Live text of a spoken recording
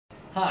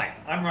Hi,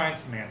 I'm Ryan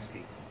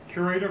Szymanski,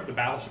 curator of the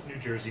Battleship New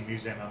Jersey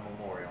Museum and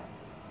Memorial.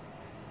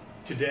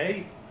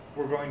 Today,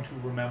 we're going to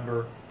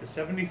remember the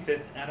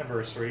 75th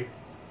anniversary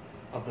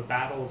of the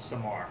Battle of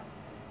Samar,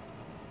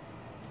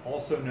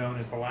 also known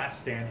as the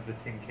last stand of the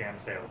Tin Can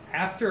Sailor.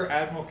 After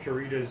Admiral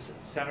Kurita's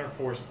center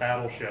force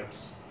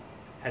battleships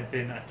had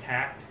been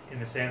attacked in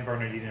the San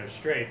Bernardino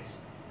Straits,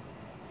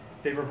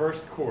 they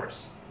reversed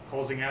course,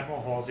 causing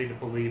Admiral Halsey to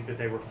believe that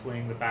they were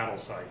fleeing the battle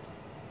site.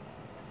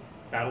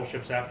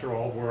 Battleships, after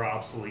all, were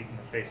obsolete in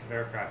the face of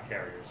aircraft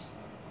carriers.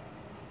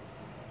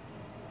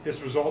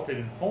 This resulted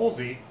in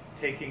Halsey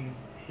taking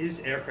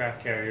his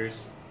aircraft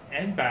carriers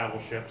and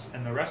battleships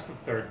and the rest of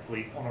Third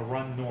Fleet on a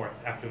run north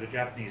after the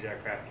Japanese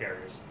aircraft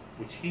carriers,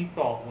 which he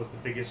thought was the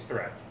biggest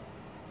threat.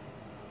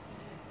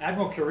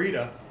 Admiral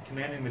Kurita,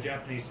 commanding the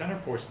Japanese center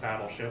force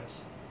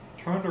battleships,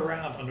 turned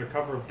around under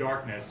cover of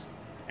darkness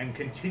and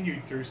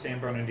continued through San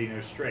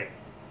Bernardino Strait,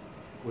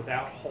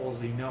 without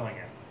Halsey knowing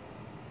it.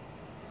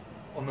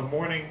 On the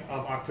morning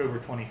of October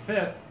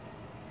 25th,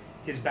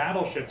 his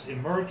battleships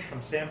emerged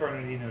from San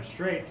Bernardino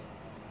Strait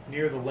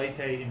near the Leyte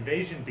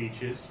invasion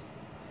beaches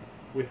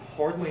with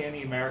hardly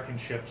any American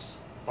ships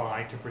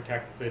by to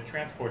protect the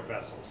transport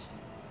vessels.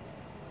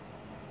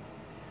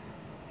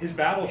 His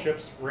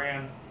battleships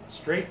ran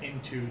straight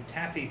into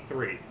Taffy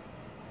 3,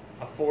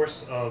 a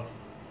force of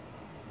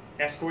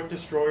escort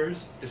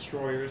destroyers,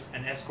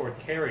 and escort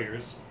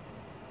carriers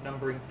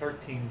numbering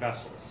 13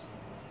 vessels.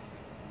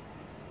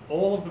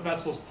 All of the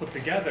vessels put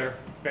together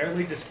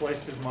barely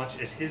displaced as much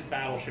as his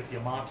battleship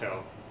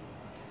Yamato,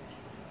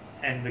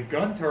 and the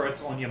gun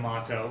turrets on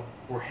Yamato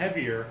were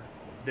heavier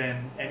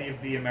than any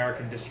of the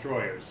American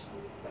destroyers.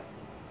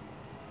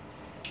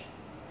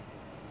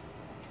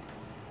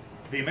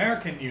 The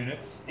American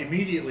units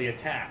immediately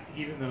attacked,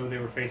 even though they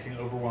were facing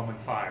overwhelming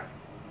fire.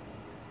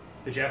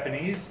 The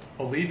Japanese,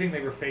 believing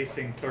they were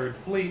facing Third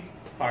Fleet,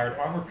 fired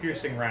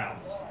armor-piercing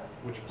rounds,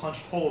 which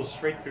punched holes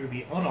straight through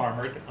the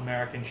unarmored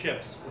American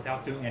ships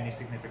without doing any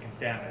significant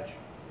damage.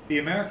 The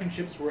American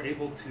ships were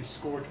able to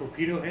score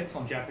torpedo hits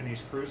on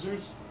Japanese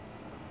cruisers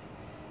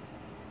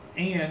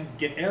and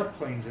get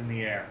airplanes in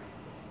the air.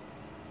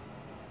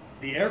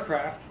 The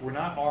aircraft were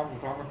not armed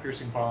with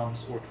armor-piercing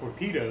bombs or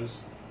torpedoes,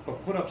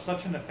 but put up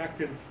such an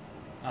effective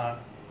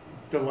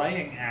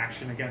delaying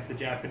action against the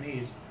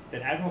Japanese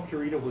that Admiral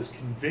Kurita was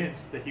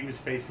convinced that he was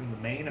facing the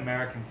main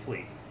American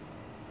fleet.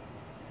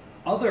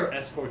 Other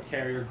escort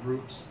carrier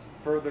groups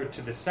further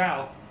to the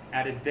south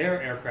added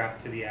their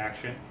aircraft to the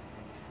action,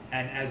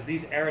 and as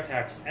these air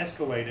attacks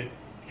escalated,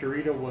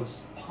 Kurita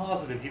was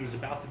positive he was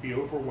about to be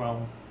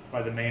overwhelmed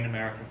by the main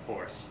American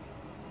force.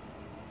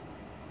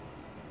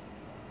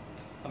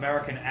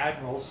 American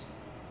admirals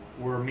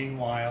were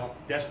meanwhile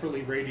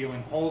desperately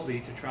radioing Halsey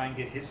to try and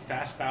get his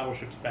fast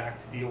battleships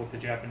back to deal with the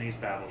Japanese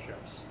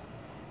battleships.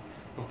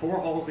 Before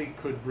Halsey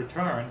could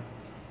return,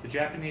 the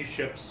Japanese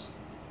ships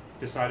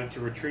decided to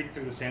retreat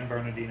through the San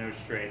Bernardino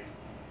Strait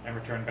and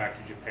return back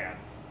to Japan.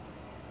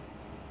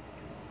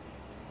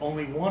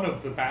 Only one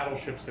of the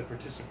battleships that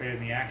participated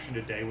in the action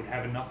today would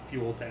have enough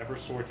fuel to ever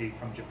sortie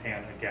from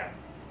Japan again.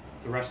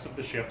 The rest of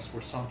the ships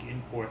were sunk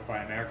in port by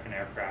American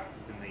aircraft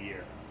within the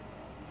year.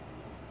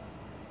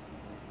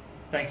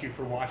 Thank you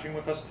for watching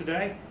with us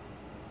today.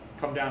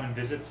 Come down and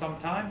visit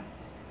sometime,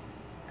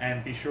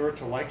 and be sure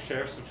to like,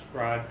 share,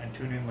 subscribe, and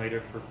tune in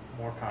later for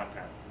more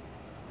content.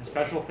 And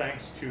special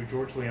thanks to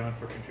George Leaman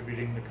for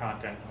contributing the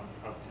content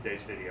of today's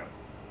video.